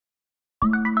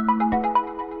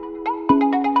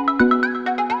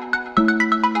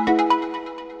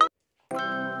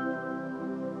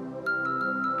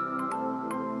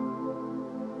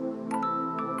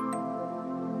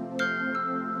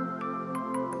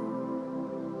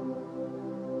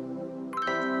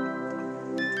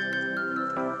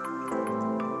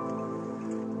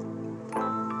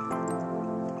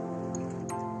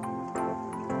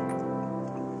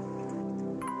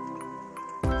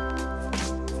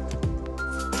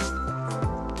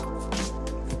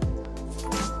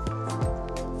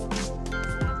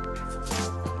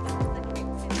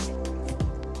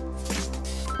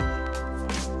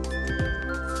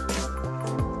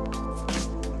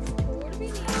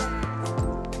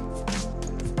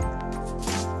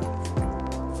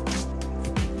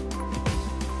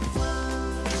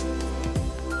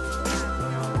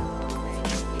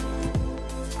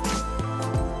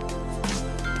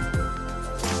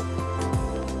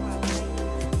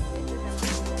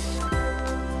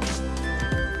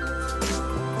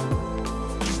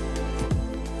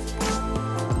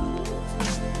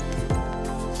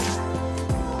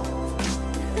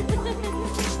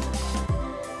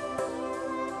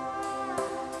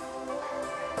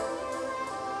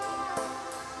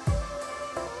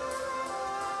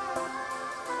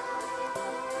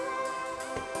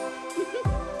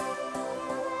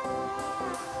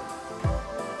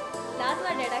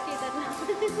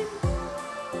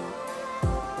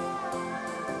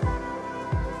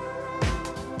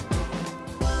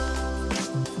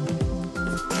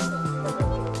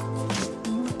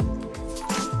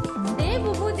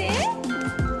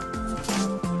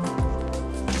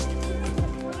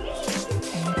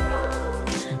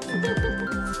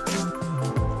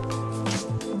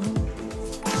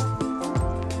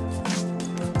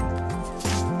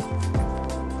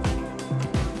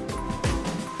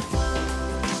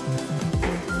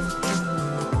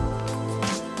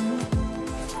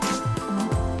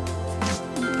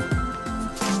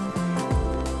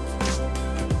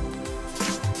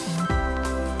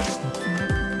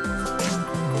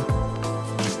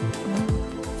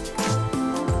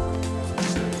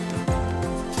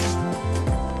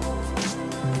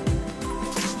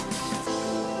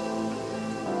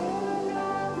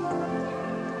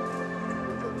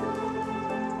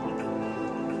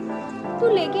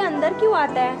अंदर क्यों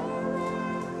आता है?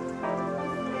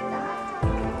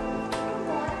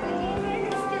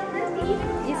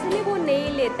 इसलिए वो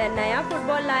नहीं लेता है। नया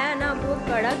फुटबॉल लाया ना, वो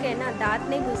कड़क है ना, दांत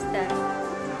नहीं घुसता है।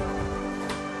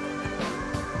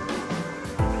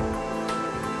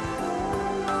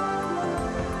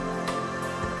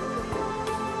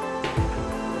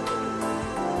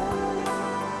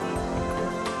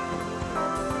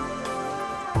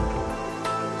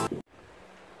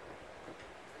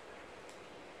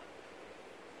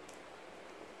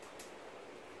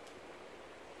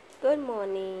 Good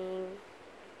morning.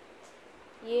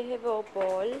 ये है वो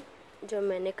बॉल जो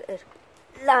मैंने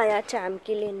लाया चैम्प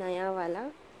के लिए, नया वाला।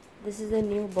 This is a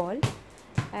new ball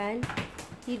and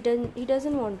he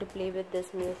doesn't want to play with this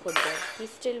new football. He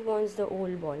still wants the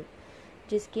old ball,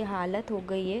 जिसकी हालत हो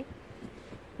गई है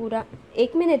पूरा।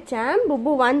 1 मिनट चैम्प,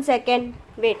 बुब्बू 1 सेकेंड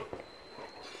वेट।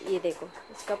 ये देखो,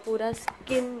 इसका पूरा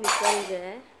स्किन निकल गया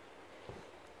है,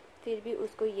 फिर भी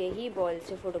उसको यही बॉल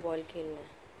से फुटबॉल खेलना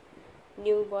है।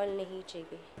 न्यू बॉल नहीं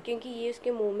चाहिए, क्योंकि ये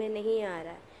उसके मुंह में नहीं आ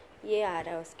रहा है, ये आ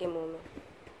रहा है उसके मुंह में।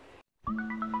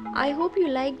 I hope you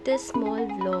like this small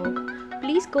vlog.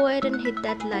 Please go ahead and hit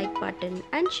that like button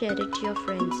and share it to your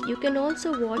friends. You can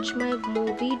also watch my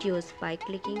more videos by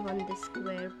clicking on this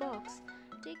square box.